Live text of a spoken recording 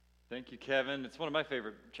Thank you, Kevin. It's one of my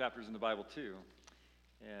favorite chapters in the Bible, too.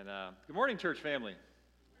 And good morning, church family.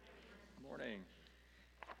 Good morning.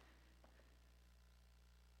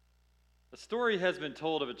 A story has been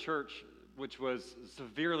told of a church which was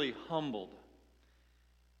severely humbled.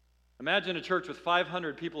 Imagine a church with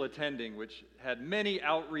 500 people attending, which had many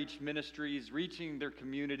outreach ministries reaching their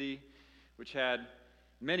community, which had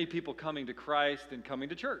many people coming to Christ and coming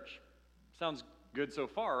to church. Sounds good so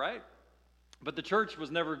far, right? But the church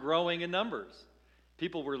was never growing in numbers.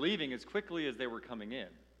 People were leaving as quickly as they were coming in.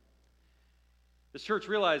 This church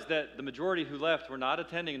realized that the majority who left were not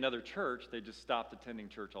attending another church, they just stopped attending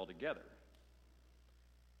church altogether.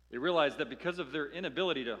 They realized that because of their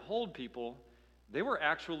inability to hold people, they were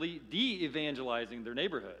actually de-evangelizing their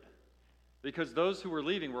neighborhood, because those who were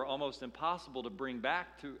leaving were almost impossible to bring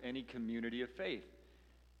back to any community of faith.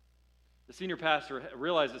 The senior pastor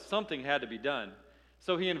realized that something had to be done,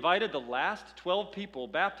 so he invited the last 12 people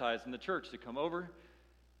baptized in the church to come over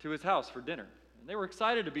to his house for dinner. And they were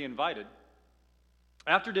excited to be invited.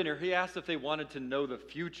 After dinner, he asked if they wanted to know the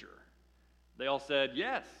future. They all said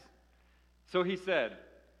yes. So he said,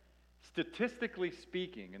 statistically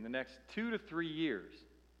speaking, in the next 2 to 3 years,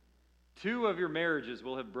 2 of your marriages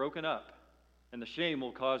will have broken up, and the shame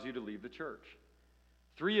will cause you to leave the church.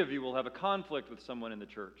 3 of you will have a conflict with someone in the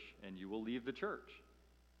church, and you will leave the church.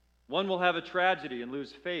 1 will have a tragedy and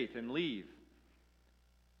lose faith and leave.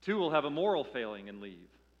 2 will have a moral failing and leave.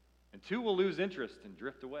 And 2 will lose interest and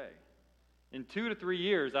drift away. In 2 to 3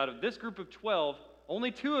 years, out of this group of 12, only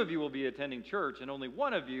 2 of you will be attending church, and only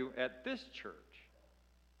 1 of you at this church.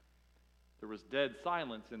 There was dead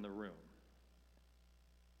silence in the room.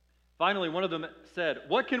 Finally, one of them said,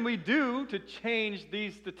 "What can we do to change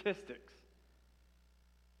these statistics?"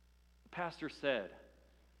 The pastor said,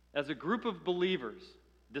 "As a group of believers,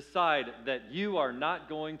 decide that you are not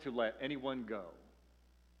going to let anyone go."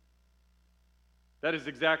 That is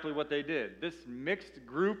exactly what they did. This mixed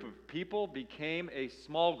group of people became a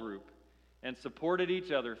small group and supported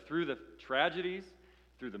each other through the tragedies,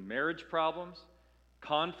 through the marriage problems,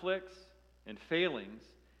 conflicts, and failings.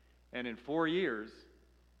 And in 4 years,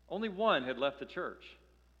 only 1 had left the church,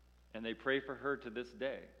 and they pray for her to this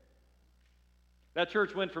day. That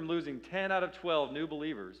church went from losing 10 out of 12 new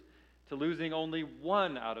believers to losing only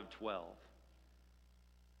 1 out of 12.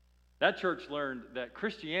 That church learned that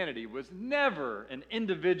Christianity was never an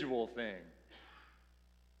individual thing.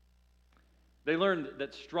 They learned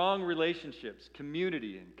that strong relationships,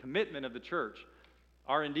 community, and commitment of the church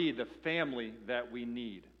are indeed the family that we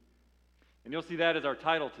need. And you'll see that as our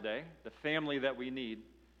title today, the family that we need.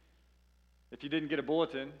 If you didn't get a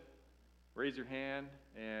bulletin, raise your hand,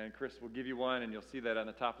 and Chris will give you one, and you'll see that on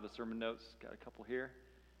the top of the sermon notes. Got a couple here,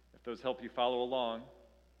 if those help you follow along.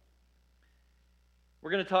 We're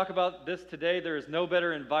going to talk about this today. There is no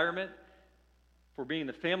better environment for being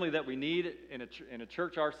the family that we need in a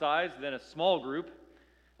church our size than a small group.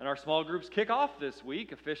 And our small groups kick off this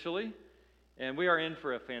week officially. And we are in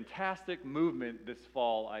for a fantastic movement this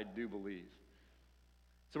fall, I do believe.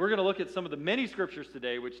 So we're going to look at some of the many scriptures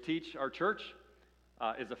today which teach our church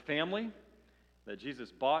is a family that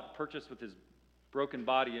Jesus bought, purchased with his broken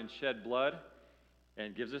body and shed blood,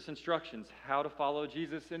 and gives us instructions how to follow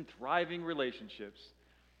Jesus in thriving relationships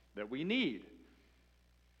that we need.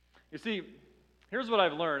 You see, here's what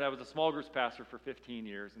I've learned. I was a small groups pastor for 15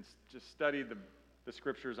 years and just studied the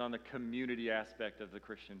scriptures on the community aspect of the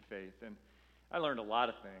Christian faith. And I learned a lot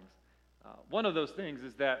of things. One of those things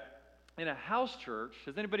is that in a house church,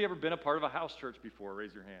 has anybody ever been a part of a house church before?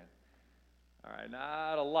 Raise your hand. All right,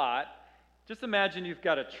 not a lot. Just imagine you've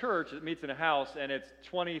got a church that meets in a house and it's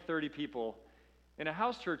 20, 30 people. In a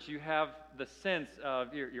house church, you have the sense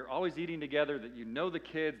of you're always eating together, that you know the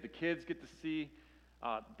kids get to see,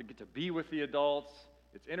 they get to be with the adults.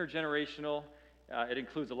 It's intergenerational. It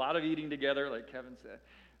includes a lot of eating together, like Kevin said.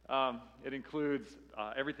 It includes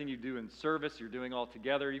everything you do in service, you're doing all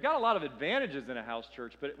together. You've got a lot of advantages in a house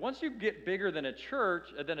church, but once you get bigger than a church,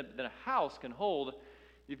 than a house can hold,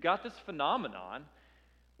 you've got this phenomenon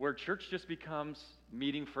where church just becomes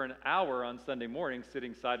meeting for an hour on Sunday morning,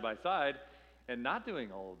 sitting side by side, and not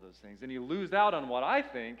doing all of those things. And you lose out on what I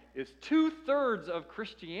think is 2/3 of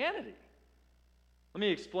Christianity. Let me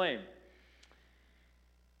explain.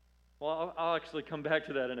 Well, I'll actually come back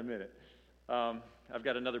to that in a minute. I've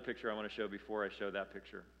got another picture I want to show before I show that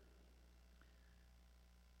picture.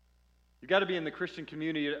 You've got to be in the Christian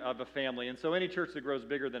community of a family, and so any church that grows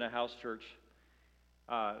bigger than a house church,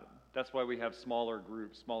 that's why we have smaller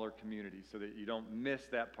groups, smaller communities, so that you don't miss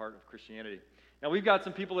that part of Christianity. Now, we've got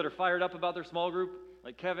some people that are fired up about their small group,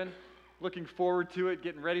 like Kevin, looking forward to it,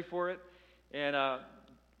 getting ready for it. And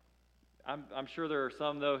I'm sure there are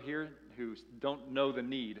some, though, here who don't know the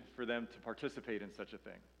need for them to participate in such a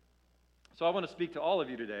thing. So I want to speak to all of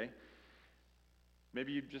you today.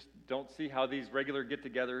 Maybe you just don't see how these regular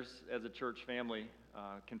get-togethers as a church family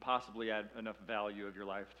can possibly add enough value of your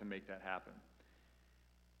life to make that happen.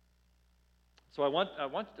 So I want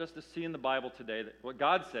us to see in the Bible today that what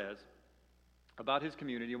God says about his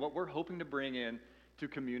community and what we're hoping to bring in to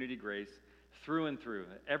Community Grace through and through.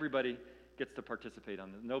 Everybody gets to participate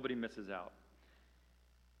on this. Nobody misses out.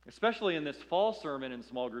 Especially in this fall sermon and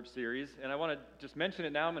small group series, and I want to just mention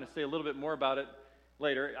it now. I'm going to say a little bit more about it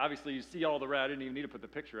later. Obviously, you see all the red. I didn't even need to put the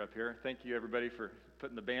picture up here. Thank you, everybody, for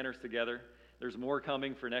putting the banners together. There's more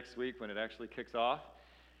coming for next week when it actually kicks off.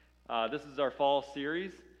 This is our fall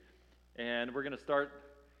series, and we're going to start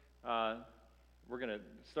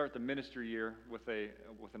the ministry year with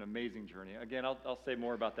an amazing journey. Again, I'll say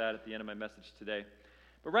more about that at the end of my message today.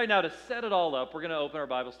 But right now, to set it all up, we're going to open our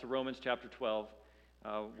Bibles to Romans chapter 12,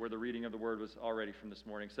 where the reading of the Word was already from this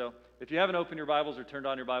morning. So if you haven't opened your Bibles or turned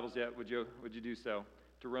on your Bibles yet, would you do so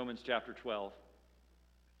to Romans chapter 12?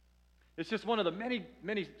 It's just one of the many,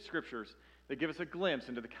 many scriptures that give us a glimpse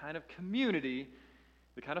into the kind of community,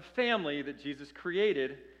 the kind of family that Jesus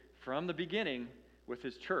created from the beginning with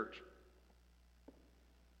his church.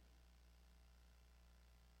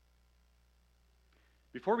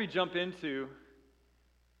 Before we jump into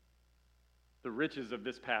the riches of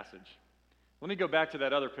this passage, let me go back to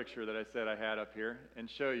that other picture that I said I had up here and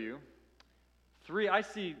show you. I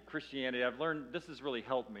see Christianity. I've learned this has really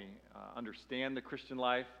helped me understand the Christian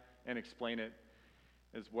life and explain it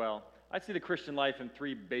as well. I see the Christian life in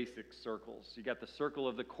three basic circles. You got the circle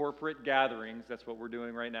of the corporate gatherings. That's what we're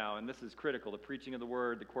doing right now, and this is critical. The preaching of the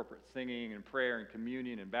word, the corporate singing and prayer and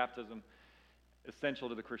communion and baptism, essential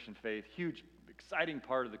to the Christian faith. Huge, exciting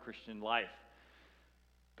part of the Christian life.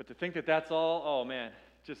 But to think that that's all, oh man,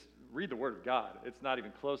 just read the Word of God. It's not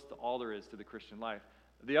even close to all there is to the Christian life.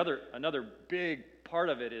 Another big part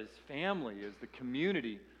of it is family, is the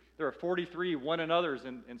community. There are 43 one another's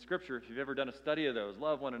in Scripture, if you've ever done a study of those.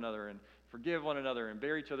 Love one another and forgive one another and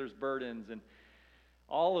bear each other's burdens and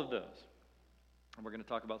all of those. And we're going to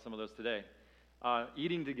talk about some of those today.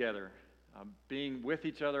 Eating together, being with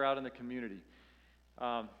each other out in the community.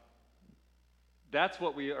 That's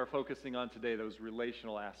what we are focusing on today, those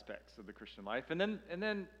relational aspects of the Christian life. And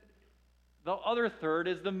then the other third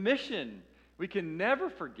is the mission. We can never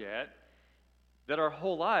forget that our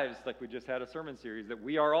whole lives, like we just had a sermon series, that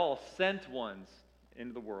we are all sent ones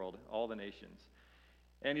into the world, all the nations.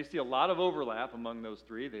 And you see a lot of overlap among those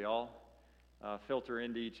three. They all filter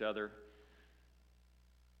into each other.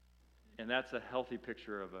 And that's a healthy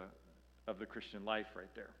picture of the Christian life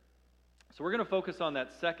right there. So we're going to focus on that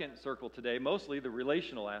second circle today, mostly the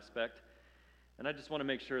relational aspect. And I just want to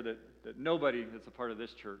make sure that nobody that's a part of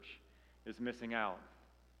this church is missing out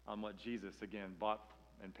on what Jesus, again, bought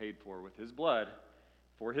and paid for with his blood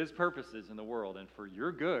for his purposes in the world and for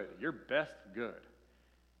your good, your best good,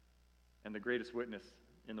 and the greatest witness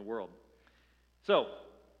in the world. So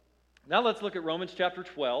now let's look at Romans chapter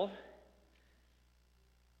 12.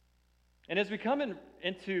 And as we come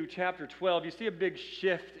into chapter 12, you see a big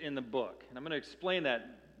shift in the book. And I'm going to explain that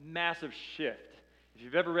massive shift. If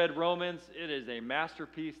you've ever read Romans, it is a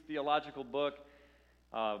masterpiece theological book.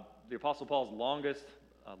 The Apostle Paul's longest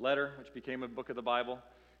letter, which became a book of the Bible,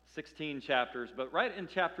 16 chapters. But right in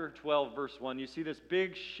chapter 12, verse 1, you see this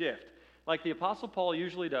big shift. Like the Apostle Paul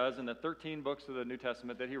usually does in the 13 books of the New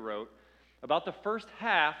Testament that he wrote, about the first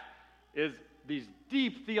half is these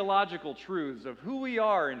deep theological truths of who we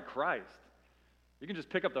are in Christ. You can just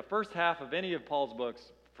pick up the first half of any of Paul's books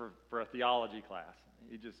for a theology class.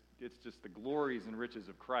 It's just the glories and riches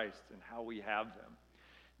of Christ and how we have them.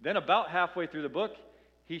 Then about halfway through the book,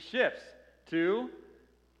 he shifts to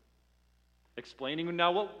explaining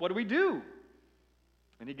now what do we do?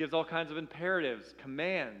 And he gives all kinds of imperatives,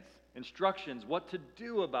 commands, instructions, what to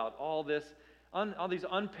do about all this, all these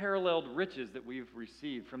unparalleled riches that we've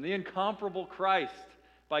received from the incomparable Christ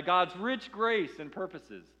by God's rich grace and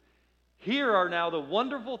purposes. Here are now the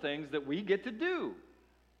wonderful things that we get to do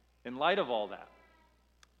in light of all that.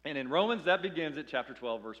 And in Romans, that begins at chapter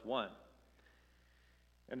 12, verse 1.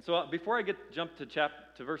 And so before I jump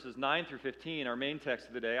to verses 9 through 15, our main text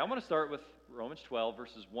of the day, I want to start with Romans 12,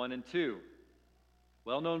 verses 1 and 2.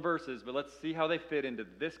 Well-known verses, but let's see how they fit into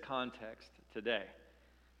this context today.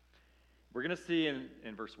 We're going to see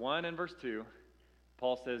in verse 1 and verse 2,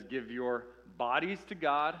 Paul says, give your bodies to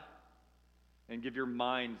God and give your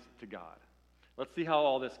minds to God. Let's see how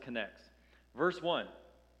all this connects. Verse 1,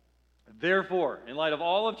 therefore, in light of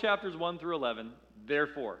all of chapters 1 through 11,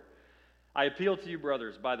 therefore, I appeal to you,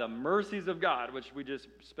 brothers, by the mercies of God, which we just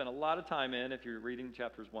spent a lot of time in if you're reading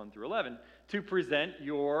chapters 1 through 11, to present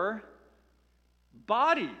your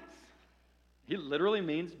bodies. He literally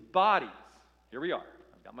means bodies. Here we are.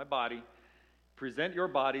 I've got my body. Present your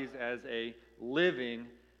bodies as a living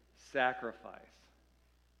sacrifice.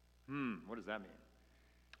 What does that mean?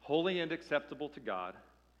 Holy and acceptable to God,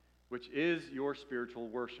 which is your spiritual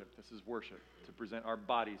worship. This is worship, to present our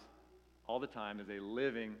bodies all the time as a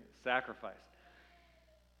living sacrifice.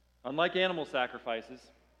 Unlike animal sacrifices,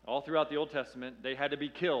 all throughout the Old Testament, they had to be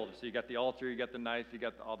killed. So you got the altar, you got the knife, you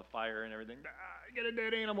got all the fire and everything. You get a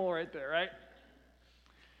dead animal right there, right?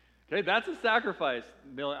 Okay, that's a sacrifice.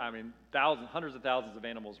 Thousands, hundreds of thousands of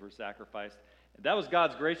animals were sacrificed. That was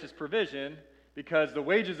God's gracious provision, because the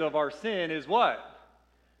wages of our sin is what?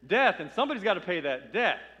 Death, and somebody's got to pay that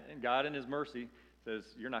debt. And God, in His mercy, says,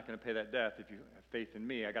 you're not going to pay that death if you have faith in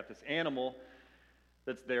me. I got this animal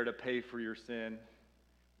that's there to pay for your sin.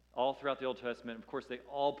 All throughout the Old Testament, of course, they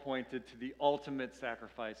all pointed to the ultimate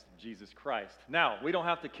sacrifice, Jesus Christ. Now, we don't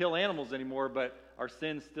have to kill animals anymore, but our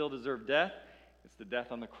sins still deserve death. It's the death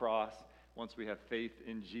on the cross once we have faith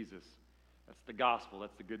in Jesus. That's the gospel.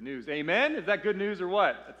 That's the good news. Amen? Is that good news or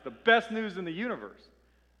what? That's the best news in the universe.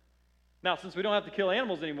 Now, since we don't have to kill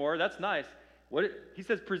animals anymore, that's nice. He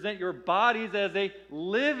says, present your bodies as a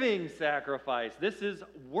living sacrifice. This is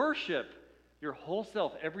worship. Your whole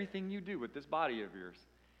self, everything you do with this body of yours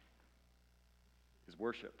is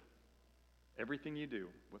worship. Everything you do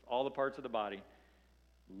with all the parts of the body,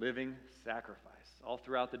 living sacrifice. All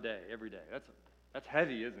throughout the day, every day. That's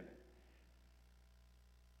heavy, isn't it?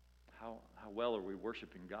 How well are we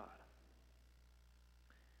worshiping God?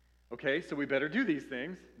 Okay, so we better do these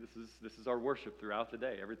things. This is our worship throughout the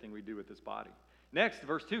day, everything we do with this body. Next,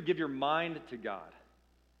 verse 2, give your mind to God.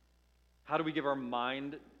 How do we give our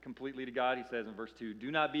mind completely to God? He says in verse 2, do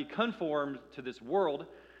not be conformed to this world,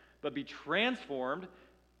 but be transformed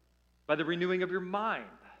by the renewing of your mind.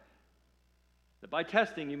 That by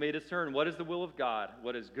testing you may discern what is the will of God,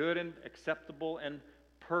 what is good and acceptable and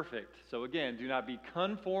perfect. So again, do not be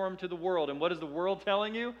conformed to the world. And what is the world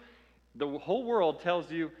telling you? The whole world tells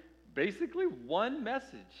you basically one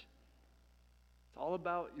message. It's all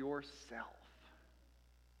about yourself.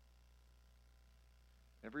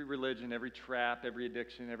 Every religion, every trap, every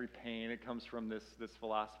addiction, every pain, it comes from this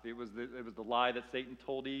philosophy. It was the lie that Satan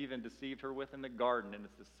told Eve and deceived her with in the garden, and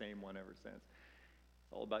it's the same one ever since.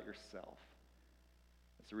 It's all about yourself.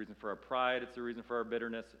 It's the reason for our pride. It's the reason for our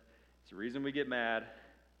bitterness. It's the reason we get mad.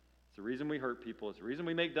 It's the reason we hurt people. It's the reason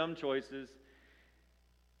we make dumb choices.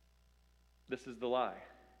 This is the lie.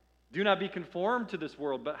 Do not be conformed to this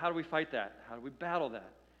world, but how do we fight that? How do we battle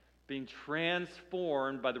that? Being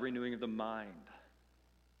transformed by the renewing of the mind.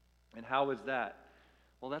 And how is that?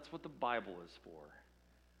 Well, that's what the Bible is for.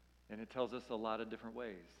 And it tells us a lot of different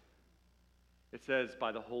ways. It says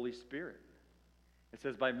by the Holy Spirit. It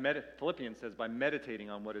says Philippians says by meditating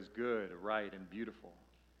on what is good, right, and beautiful.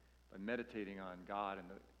 By meditating on God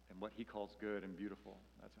and what He calls good and beautiful.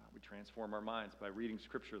 That's how we transform our minds. By reading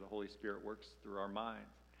Scripture, the Holy Spirit works through our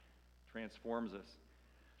minds, transforms us.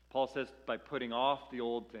 Paul says by putting off the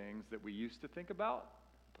old things that we used to think about,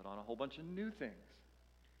 put on a whole bunch of new things.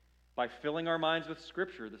 By filling our minds with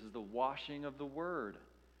Scripture, this is the washing of the Word.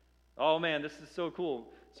 Oh man, this is so cool.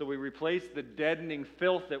 So we replace the deadening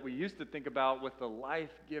filth that we used to think about with the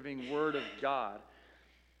life-giving Word of God,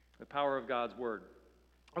 the power of God's Word.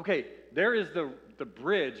 Okay, there is the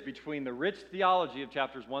bridge between the rich theology of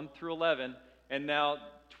chapters 1 through 11 and now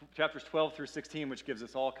chapters 12 through 16, which gives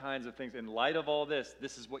us all kinds of things. In light of all this,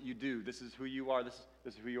 this is what you do. This is who you are. This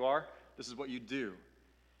is who you are. This is what you do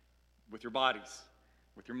with your bodies,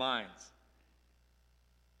 with your minds.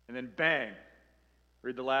 And then bang,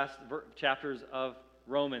 read the last chapters of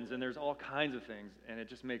Romans, and there's all kinds of things, and it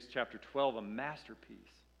just makes chapter 12 a masterpiece.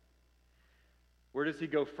 Where does he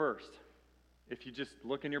go first? If you just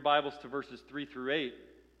look in your Bibles to verses 3 through 8,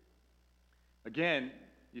 again,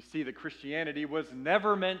 you see that Christianity was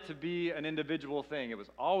never meant to be an individual thing. It was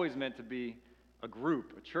always meant to be a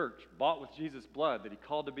group, a church, bought with Jesus' blood, that he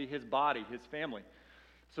called to be his body, his family.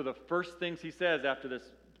 So the first things he says after this,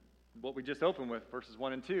 what we just opened with, verses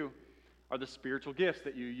 1 and 2, are the spiritual gifts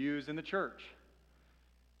that you use in the church.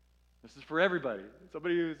 This is for everybody.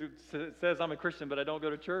 Somebody who says, I'm a Christian, but I don't go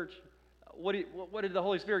to church. What did the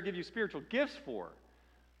Holy Spirit give you spiritual gifts for?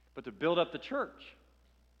 But to build up the church.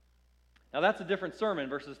 Now that's a different sermon,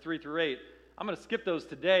 verses 3 through 8. I'm going to skip those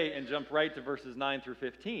today and jump right to verses 9 through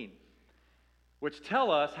 15, which tell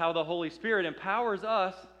us how the Holy Spirit empowers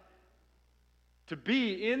us to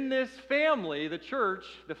be in this family, the church,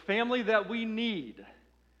 the family that we need.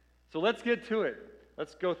 So let's get to it.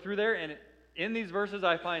 Let's go through there. And in these verses,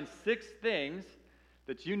 I find 6 things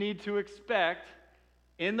that you need to expect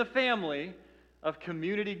in the family of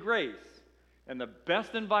Community Grace. And the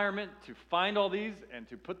best environment to find all these and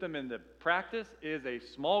to put them into practice is a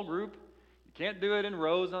small group. You can't do it in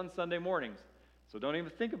rows on Sunday mornings. So don't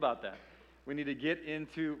even think about that. We need to get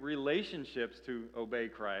into relationships to obey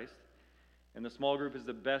Christ. And the small group is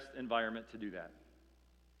the best environment to do that.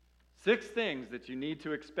 6 things that you need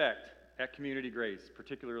to expect at Community Grace,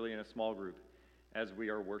 particularly in a small group, as we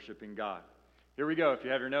are worshiping God. Here we go. If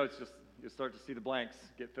you have your notes, you'll start to see the blanks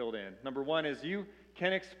get filled in. Number 1 is you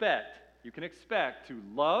can expect to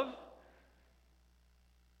love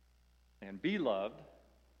and be loved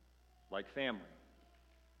like family.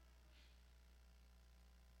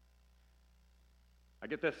 I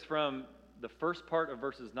get this from the first part of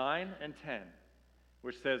verses 9 and 10,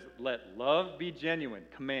 which says, let love be genuine,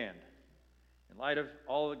 command. In light of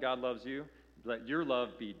all that God loves you, let your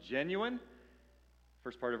love be genuine.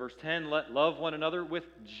 First part of verse 10, let love one another with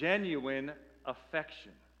genuine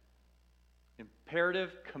affection.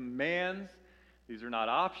 Imperative commands. These are not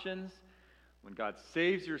options. When God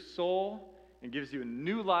saves your soul and gives you a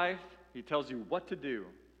new life, he tells you what to do.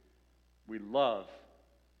 We love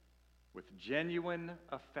with genuine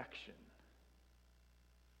affection.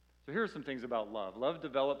 So here are some things about love. Love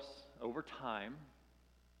develops over time,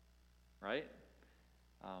 right?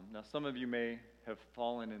 Now, some of you may have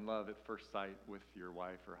fallen in love at first sight with your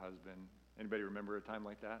wife or husband. Anybody remember a time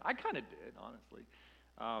like that? I kind of did, honestly.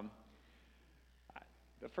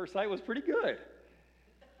 The first sight was pretty good.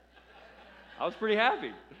 I was pretty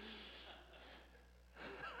happy.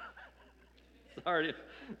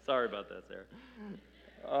 Sorry about that, Sarah.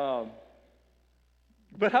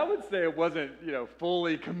 But I would say it wasn't,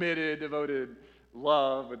 fully committed, devoted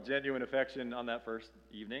love with genuine affection on that first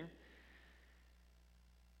evening.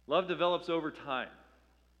 Love develops over time.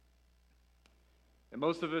 And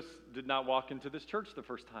most of us did not walk into this church the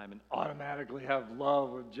first time and automatically have love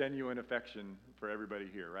with genuine affection for everybody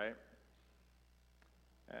here, right?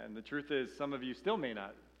 And the truth is, some of you still may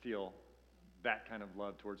not feel that kind of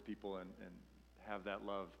love towards people and have that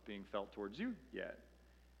love being felt towards you yet.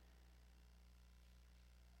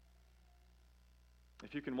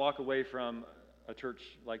 If you can walk away from a church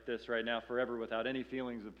like this right now forever without any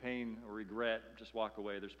feelings of pain or regret, just walk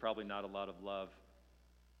away. There's probably not a lot of love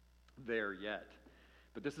there yet.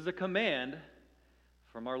 But this is a command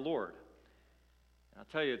from our Lord. And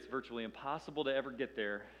I'll tell you, it's virtually impossible to ever get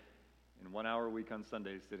there in 1 hour a week on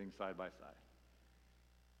Sundays sitting side by side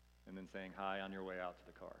and then saying hi on your way out to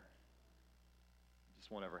the car. It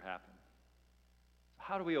just won't ever happen. So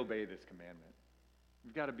how do we obey this commandment?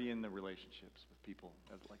 We've got to be in the relationships with people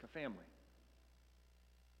as like a family.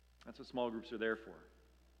 That's what small groups are there for.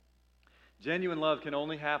 Genuine love can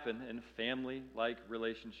only happen in family-like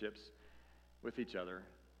relationships with each other.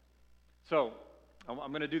 So, I'm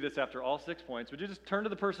going to do this after all 6 points. Would you just turn to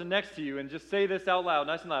the person next to you and just say this out loud,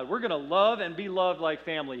 nice and loud. We're going to love and be loved like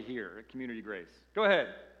family here at Community Grace. Go ahead.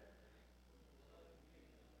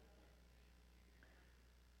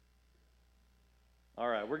 All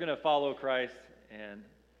right, we're going to follow Christ and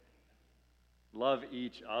love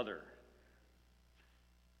each other.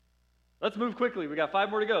 Let's move quickly. We got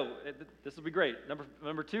 5 more to go. This will be great.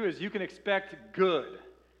 Number 2 is you can expect good.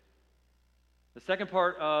 The second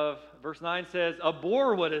part of verse 9 says,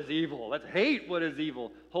 abhor what is evil. Let's hate what is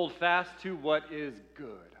evil. Hold fast to what is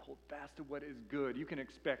good. Hold fast to what is good. You can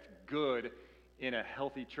expect good in a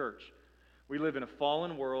healthy church. We live in a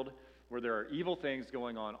fallen world where there are evil things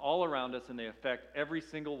going on all around us, and they affect every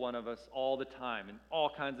single one of us all the time in all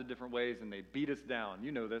kinds of different ways, and they beat us down.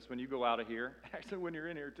 You know this when you go out of here. Actually, when you're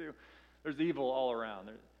in here, too. There's evil all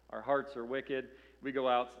around. Our hearts are wicked. We go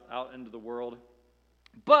out into the world.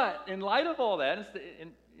 But in light of all that,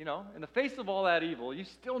 in the face of all that evil, you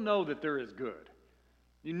still know that there is good.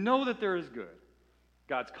 You know that there is good.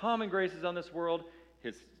 God's common grace is on this world.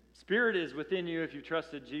 His Spirit is within you if you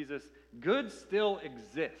trusted Jesus. Good still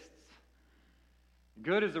exists.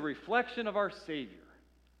 Good is a reflection of our Savior.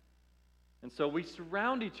 And so we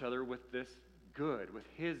surround each other with this good, with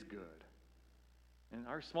His good. And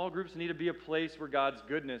our small groups need to be a place where God's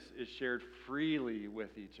goodness is shared freely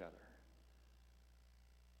with each other.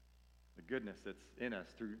 The goodness that's in us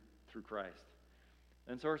through Christ.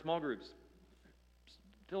 And so our small groups,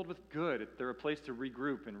 filled with good, they're a place to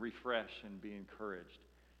regroup and refresh and be encouraged.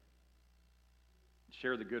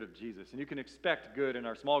 Share the good of Jesus. And you can expect good in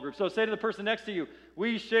our small group. So say to the person next to you,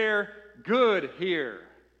 we share good here.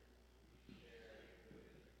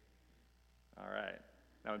 All right.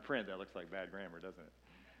 Now in print, that looks like bad grammar, doesn't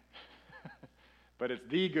it? But it's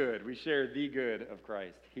the good. We share the good of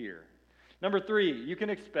Christ here. Number 3, you can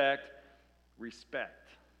expect respect.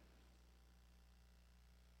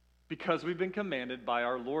 Because we've been commanded by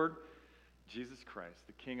our Lord Jesus Christ,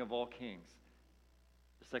 the King of all kings.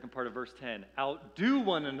 The second part of verse 10, outdo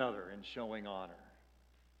one another in showing honor.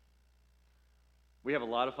 We have a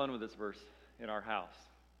lot of fun with this verse in our house.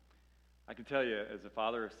 I can tell you, as a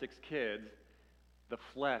father of 6 kids, the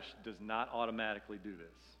flesh does not automatically do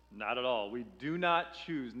this. Not at all. We do not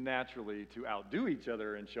choose naturally to outdo each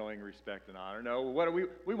other in showing respect and honor. No, what do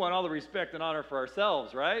we want all the respect and honor for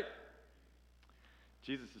ourselves, right?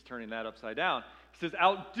 Jesus is turning that upside down. He says,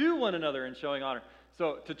 outdo one another in showing honor.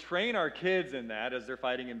 So to train our kids in that as they're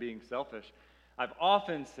fighting and being selfish, I've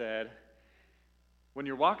often said, when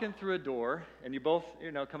you're walking through a door and you both,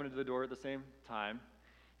 coming into the door at the same time,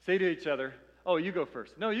 say to each other, oh, you go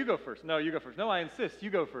first. No, you go first. No, you go first. No, I insist. You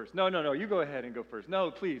go first. No, you go ahead and go first. No,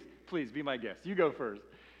 please, be my guest. You go first.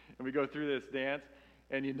 And we go through this dance,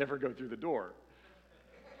 and you never go through the door.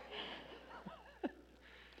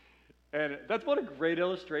 And that's what a great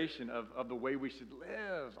illustration of the way we should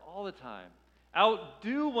live all the time.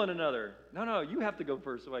 Outdo one another. No, you have to go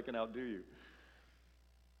first so I can outdo you.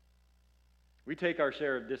 We take our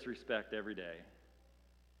share of disrespect every day,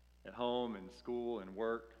 at home and school and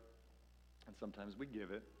work, and sometimes we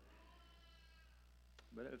give it.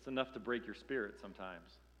 But it's enough to break your spirit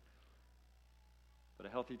sometimes. But a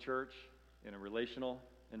healthy church in a relational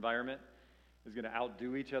environment is going to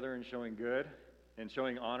outdo each other in showing good and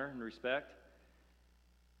showing honor and respect.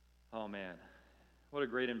 Oh man, what a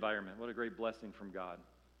great environment. What a great blessing from God.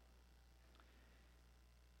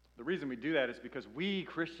 The reason we do that is because we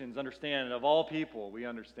Christians understand, and of all people, we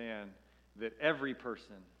understand that every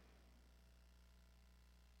person,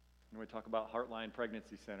 when we talk about Heartline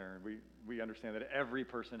Pregnancy Center, we understand that every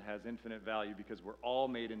person has infinite value because we're all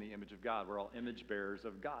made in the image of God. We're all image bearers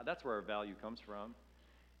of God. That's where our value comes from.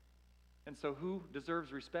 And so who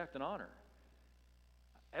deserves respect and honor?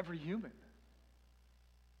 Every human.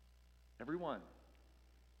 Everyone.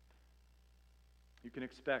 You can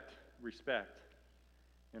expect respect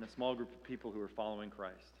in a small group of people who are following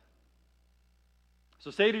Christ.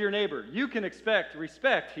 So say to your neighbor, you can expect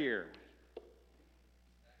respect here.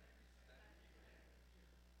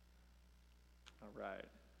 All right.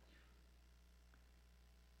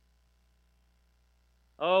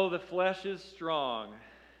 Oh, the flesh is strong.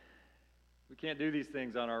 We can't do these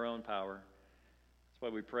things on our own power. That's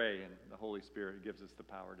why we pray, and the Holy Spirit gives us the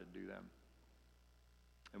power to do them.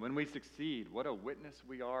 And when we succeed, what a witness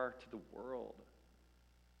we are to the world.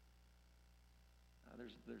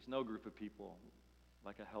 There's no group of people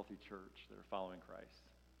like a healthy church that are following Christ.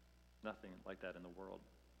 Nothing like that in the world.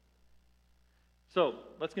 So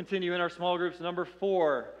let's continue in our small groups. Number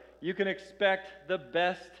 4, you can expect the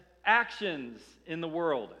best actions in the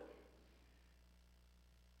world.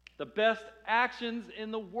 The best actions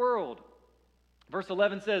in the world. Verse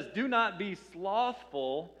 11 says, do not be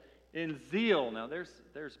slothful in zeal. Now there's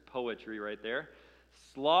poetry right there.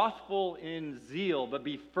 Slothful in zeal, but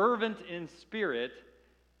be fervent in spirit.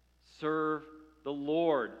 Serve the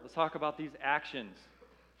Lord. Let's talk about these actions.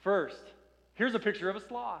 First, here's a picture of a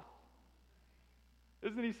sloth.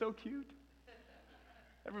 Isn't he so cute?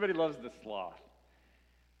 Everybody loves the sloth.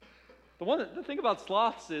 The thing about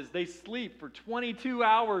sloths is they sleep for 22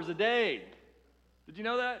 hours a day. Did you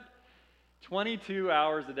know that? 22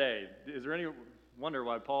 hours a day. Is there any wonder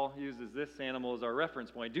why Paul uses this animal as our reference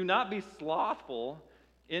point? Do not be slothful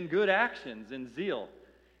in good actions, in zeal.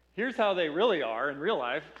 Here's how they really are in real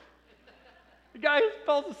life. The guy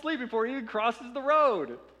falls asleep before he even crosses the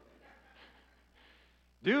road.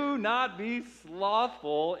 Do not be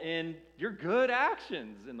slothful in your good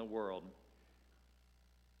actions in the world.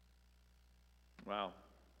 Wow.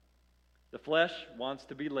 The flesh wants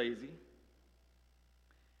to be lazy.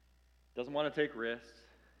 Doesn't want to take risks.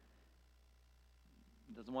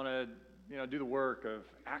 Doesn't want to, do the work of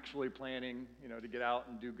actually planning, to get out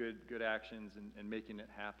and do good actions and making it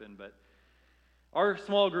happen. But our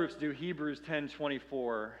small groups do Hebrews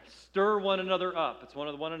 10:24. Stir one another up. It's one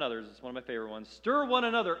of another's. It's one of my favorite ones. Stir one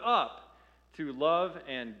another up to love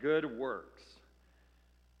and good works.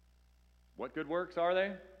 What good works are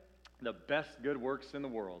they? The best good works in the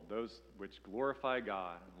world. Those which glorify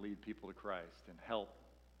God and lead people to Christ and help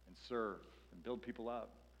and serve and build people up.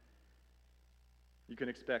 You can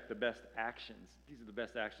expect the best actions. These are the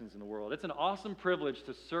best actions in the world. It's an awesome privilege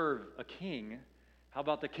to serve a king. How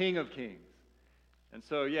about the King of Kings? And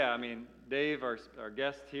so, Dave, our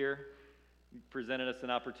guest here, presented us an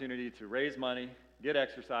opportunity to raise money, get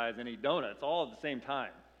exercise, and eat donuts all at the same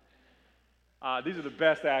time. These are the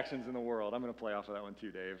best actions in the world. I'm going to play off of that one too,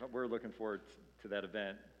 Dave. We're looking forward to that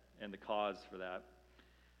event and the cause for that.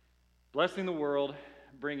 blessing the world,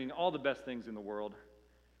 bringing all the best things in the world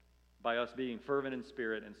by us being fervent in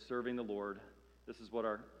spirit and serving the Lord. This is what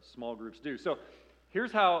our small groups do. So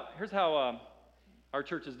here's how our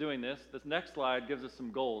church is doing this. This next slide gives us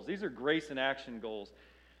some goals. These are grace in action goals.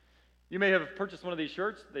 You may have purchased one of these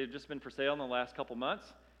shirts. They've just been for sale in the last couple months.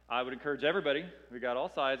 I would encourage everybody. We got all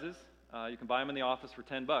sizes. You can buy them in the office for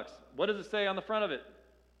 $10. What does it say on the front of it?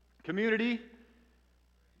 Community,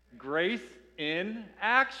 grace in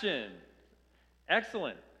action.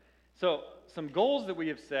 Excellent. So some goals that we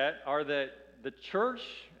have set are that the church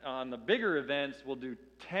on the bigger events will do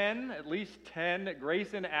at least 10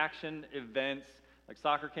 grace in action events, like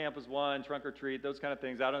soccer camp is one, trunk or treat, those kind of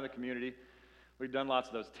things out in the community. We've done lots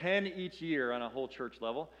of those, 10 each year on a whole church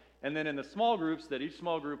level. And then in the small groups, that each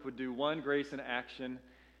small group would do one grace in action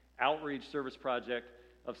outreach service project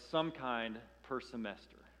of some kind per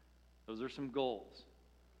semester. Those are some goals.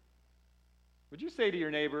 Would you say to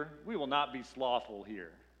your neighbor, we will not be slothful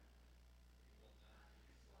here?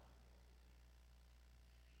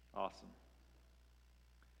 Awesome.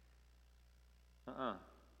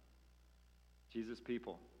 Jesus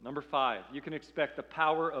people. Number 5, you can expect the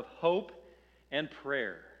power of hope and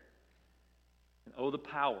prayer. And oh, the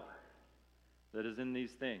power that is in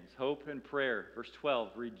these things. Hope and prayer. Verse 12,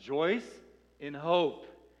 rejoice in hope.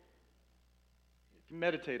 If you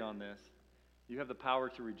meditate on this, you have the power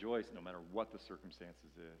to rejoice no matter what the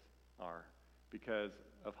circumstances are because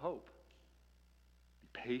of hope. Be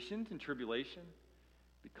patient in tribulation.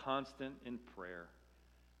 Be constant in prayer.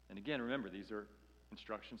 And again, remember, these are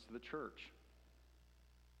instructions to the church.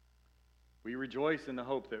 We rejoice in the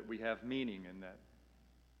hope that we have meaning and that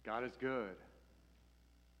God is good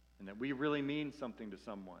and that we really mean something to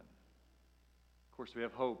someone. Of course, we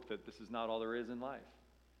have hope that this is not all there is in life,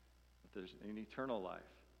 that there's an eternal life.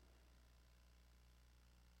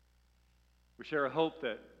 We share a hope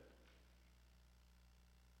that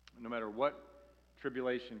no matter what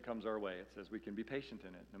tribulation comes our way, it says we can be patient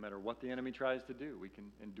in it. No matter what the enemy tries to do, we can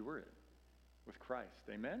endure it with Christ.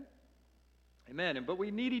 Amen? Amen. But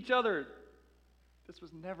we need each other. This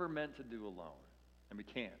was never meant to do alone, and we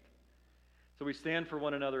can't. So we stand for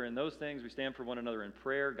one another in those things. We stand for one another in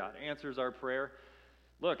prayer. God answers our prayer.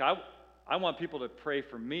 Look, I want people to pray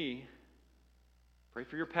for me. Pray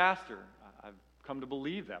for your pastor. I've come to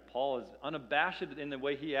believe that. Paul is unabashed in the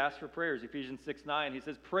way he asks for prayers. Ephesians 6:9, he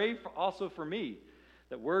says, pray also for me,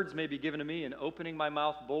 that words may be given to me in opening my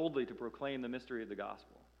mouth boldly to proclaim the mystery of the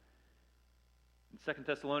gospel. In 2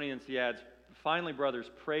 Thessalonians, he adds, finally,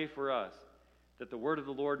 brothers, pray for us, that the word of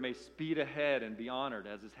the Lord may speed ahead and be honored,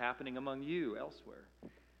 as is happening among you elsewhere.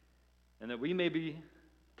 And that we may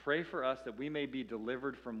pray for us, that we may be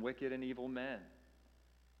delivered from wicked and evil men.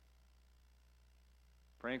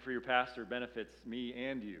 Praying for your pastor benefits me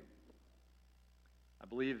and you. I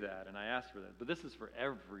believe that, and I ask for that. But this is for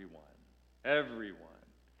everyone. Everyone.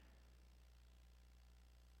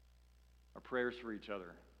 Our prayers for each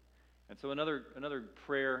other. And so another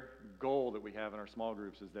prayer goal that we have in our small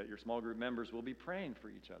groups is that your small group members will be praying for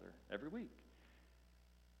each other every week.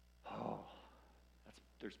 Oh,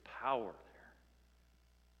 there's power there.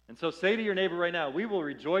 And so say to your neighbor right now, we will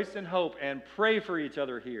rejoice in hope and pray for each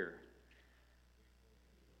other here.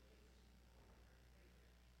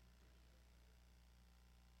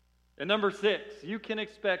 And number 6, you can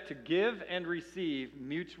expect to give and receive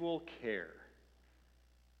mutual care.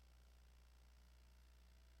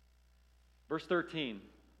 Verse 13,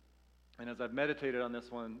 and as I've meditated on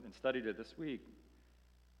this one and studied it this week,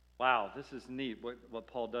 wow, this is neat what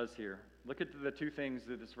Paul does here. Look at the two things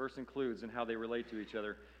that this verse includes and how they relate to each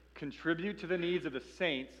other. Contribute to the needs of the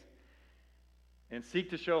saints and seek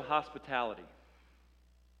to show hospitality.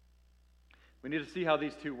 We need to see how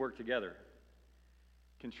these two work together.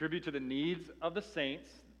 Contribute to the needs of the saints,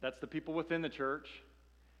 that's the people within the church,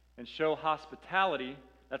 and show hospitality,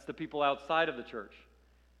 that's the people outside of the church.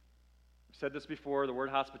 I've said this before, the word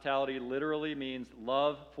hospitality literally means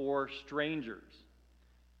love for strangers.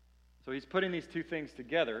 So he's putting these two things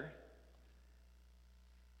together.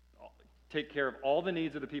 Take care of all the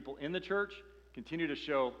needs of the people in the church, continue to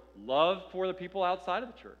show love for the people outside of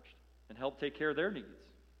the church, and help take care of their needs.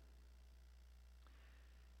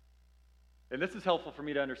 And this is helpful for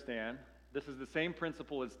me to understand. This is the same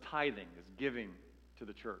principle as tithing, as giving to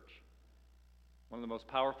the church. One of the most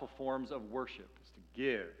powerful forms of worship is to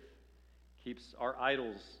give. Keeps our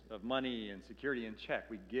idols of money and security in check.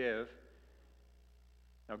 We give.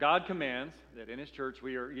 Now, God commands that in His church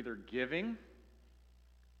we are either giving,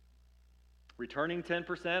 returning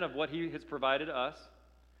 10% of what He has provided us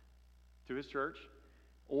to His church,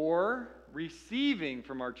 or receiving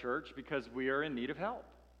from our church because we are in need of help.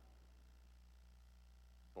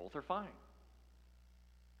 Both are fine.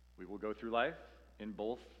 We will go through life in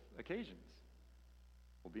both occasions.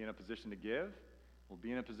 We'll be in a position to give. We'll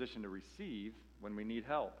be in a position to receive when we need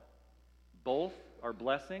help. Both are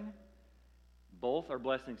blessing. Both are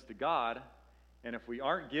blessings to God. And if we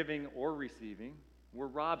aren't giving or receiving, we're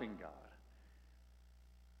robbing God.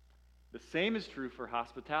 The same is true for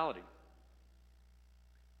hospitality.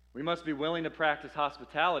 We must be willing to practice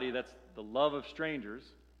hospitality, that's the love of strangers,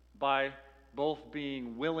 by both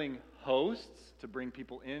being willing hosts to bring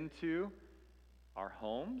people into our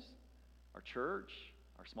homes, our church,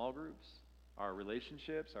 our small groups, our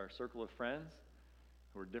relationships, our circle of friends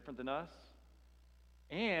who are different than us,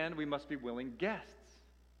 and we must be willing guests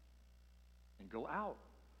and go out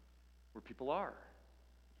where people are,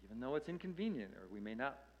 even though it's inconvenient or we may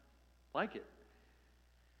not like it.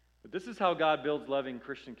 But this is how God builds loving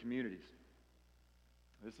Christian communities.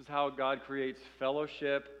 This is how God creates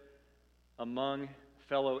fellowship among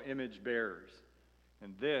fellow image bearers.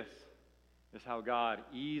 And this is how God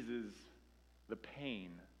eases the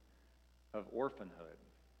pain of orphanhood.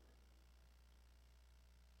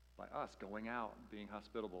 By us going out, being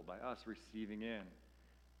hospitable, by us receiving in.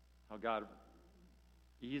 How God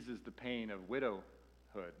eases the pain of widowhood.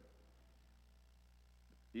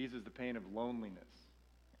 Eases the pain of loneliness.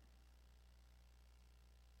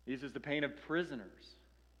 Eases the pain of prisoners.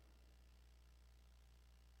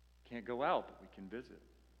 Can't go out, but we can visit.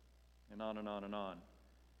 And on and on and on.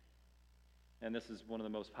 And this is one of the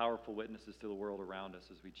most powerful witnesses to the world around us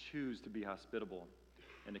as we choose to be hospitable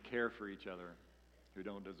and to care for each other who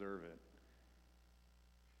don't deserve it.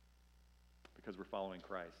 Because we're following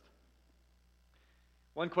Christ.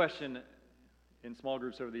 One question in small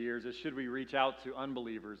groups over the years is, should we reach out to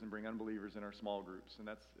unbelievers and bring unbelievers in our small groups? And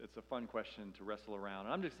it's a fun question to wrestle around.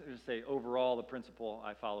 And I'm just going to say, overall, the principle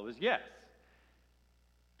I follow is yes.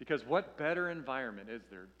 Because what better environment is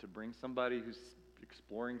there to bring somebody who's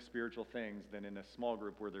exploring spiritual things than in a small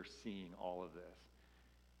group where they're seeing all of this?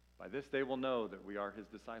 By this they will know that we are his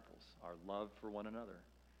disciples, our love for one another.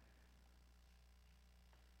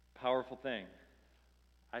 Powerful thing.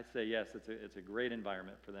 I say yes, it's a great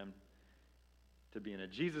environment for them to be in a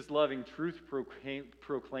Jesus-loving,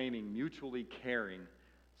 truth-proclaiming, mutually caring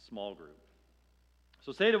small group.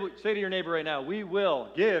 So say to your neighbor right now, we will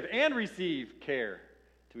give and receive care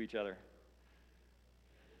to each other.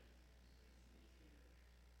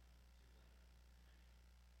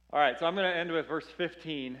 All right, so I'm going to end with verse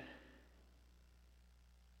 15.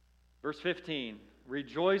 Verse 15,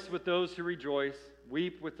 rejoice with those who rejoice,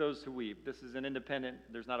 weep with those who weep. This is an independent,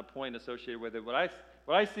 there's not a point associated with it. What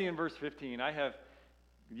I see in verse 15, I have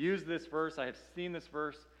used this verse, I have seen this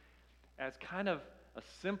verse as kind of a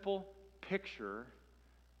simple picture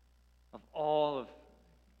of all of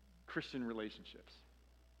Christian relationships.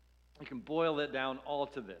 You can boil it down all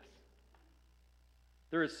to this.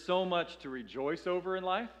 There is so much to rejoice over in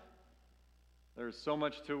life. There is so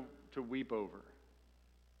much to weep over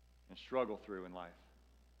and struggle through in life.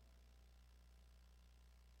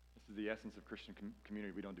 This is the essence of Christian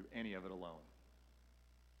community. We don't do any of it alone.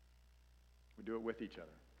 We do it with each other.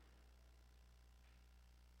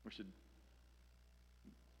 The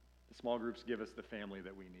small groups give us the family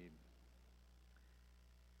that we need.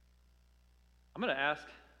 I'm going to ask,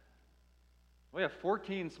 we have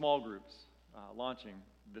 14 small groups launching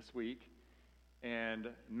this week, and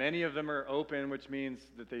many of them are open, which means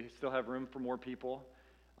that they still have room for more people.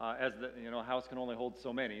 As the house can only hold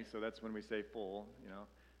so many, so that's when we say full.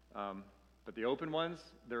 But the open ones,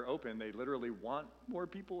 they're open. They literally want more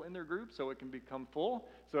people in their group so it can become full.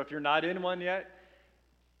 So if you're not in one yet,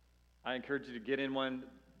 I encourage you to get in one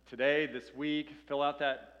today, this week. Fill out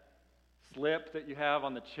that slip that you have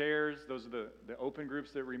on the chairs. Those are the open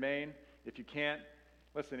groups that remain. If you can't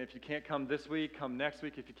come this week, come next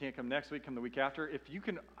week. If you can't come next week, come the week after. If you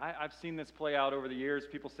can, I've seen this play out over the years.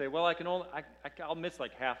 People say, well, I'll miss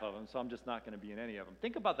like half of them, so I'm just not going to be in any of them.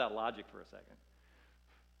 Think about that logic for a second.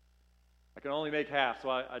 I can only make half, so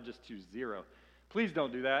I just choose 0. Please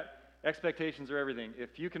don't do that. Expectations are everything.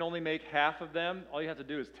 If you can only make half of them, all you have to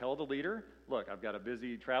do is tell the leader, look, I've got a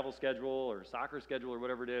busy travel schedule or soccer schedule or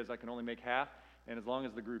whatever it is, I can only make half. And as long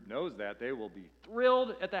as the group knows that, they will be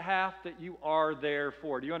thrilled at the half that you are there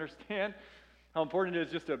for. Do you understand how important it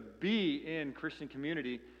is just to be in Christian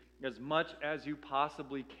community as much as you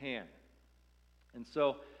possibly can? And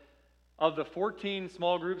so, of the 14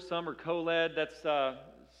 small groups, some are co-led, that's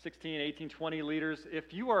 16, 18, 20 leaders.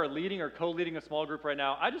 If you are leading or co-leading a small group right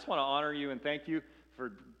now, I just want to honor you and thank you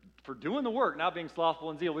for doing the work, not being slothful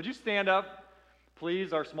in zeal. Would you stand up,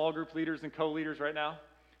 please, our small group leaders and co-leaders right now?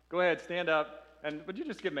 Go ahead, stand up. And would you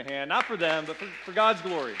just give them a hand? Not for them, but for God's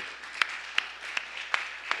glory.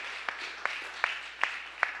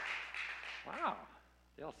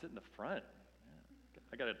 I'll sit in the front. Yeah,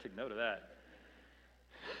 I got to take note of that.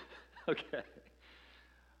 Okay.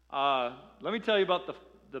 Let me tell you about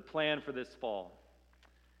the plan for this fall.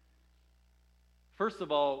 First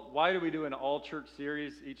of all, why do we do an all-church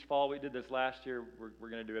series each fall? We did this last year. We're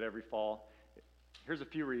going to do it every fall. Here's a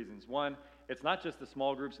few reasons. One, it's not just the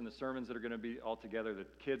small groups and the sermons that are going to be all together. The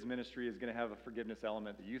kids ministry is going to have a forgiveness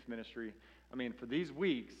element, the youth ministry. I mean, for these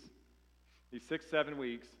weeks, these 6-7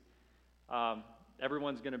 weeks,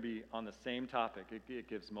 everyone's going to be on the same topic. It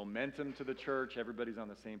gives momentum to the church. Everybody's on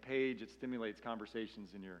the same page. It stimulates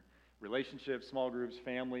conversations in your relationships, small groups,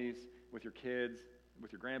 families, with your kids,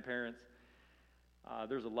 with your grandparents.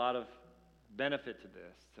 There's a lot of benefit to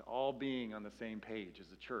this, to all being on the same page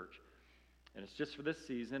as a church. And it's just for this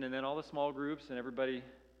season, and then all the small groups and everybody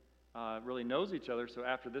really knows each other, so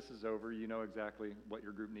after this is over, you know exactly what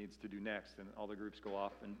your group needs to do next, and all the groups go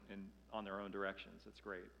off and on their own directions. It's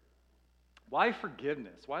great. Why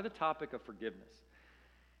forgiveness? Why the topic of forgiveness?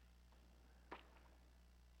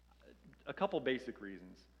 A couple basic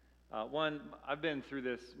reasons. One, I've been through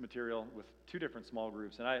this material with 2 different small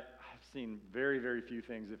groups, and I've seen very, very few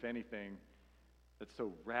things, if anything, that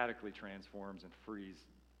so radically transforms and frees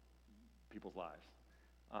people's lives.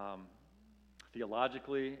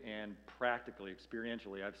 Theologically and practically,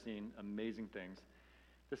 experientially, I've seen amazing things.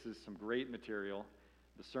 This is some great material.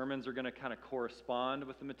 The sermons are going to kind of correspond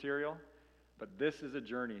with the material, but this is a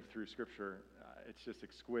journey through Scripture. It's just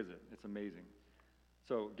exquisite. It's amazing.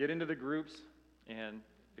 So get into the groups and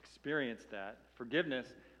experience that. Forgiveness,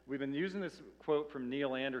 we've been using this quote from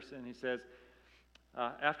Neil Anderson. He says,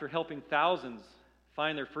 after helping thousands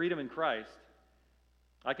find their freedom in Christ,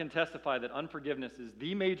 I can testify that unforgiveness is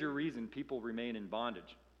the major reason people remain in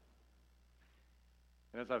bondage.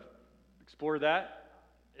 And as I've explored that,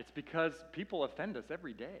 it's because people offend us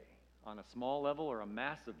every day on a small level or a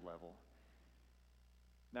massive level.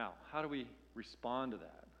 Now, how do we respond to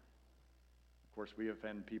that? Of course, we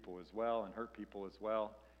offend people as well and hurt people as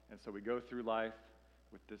well. And so we go through life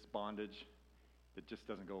with this bondage that just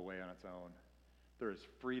doesn't go away on its own. There is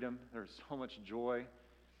freedom. There is so much joy.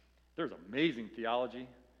 There's amazing theology.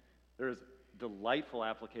 There is delightful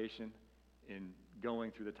application in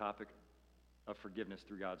going through the topic of forgiveness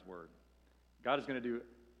through God's Word. God is going to do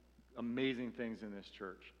amazing things in this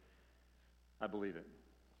church. I believe it.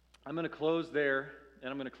 I'm going to close there, and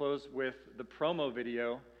I'm going to close with the promo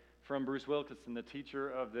video from Bruce Wilkinson, the teacher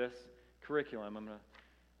of this curriculum. I'm going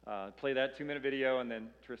to play that 2-minute video, and then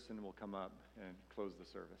Tristan will come up and close the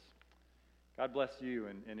service. God bless you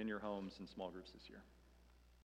and in your homes and small groups this year.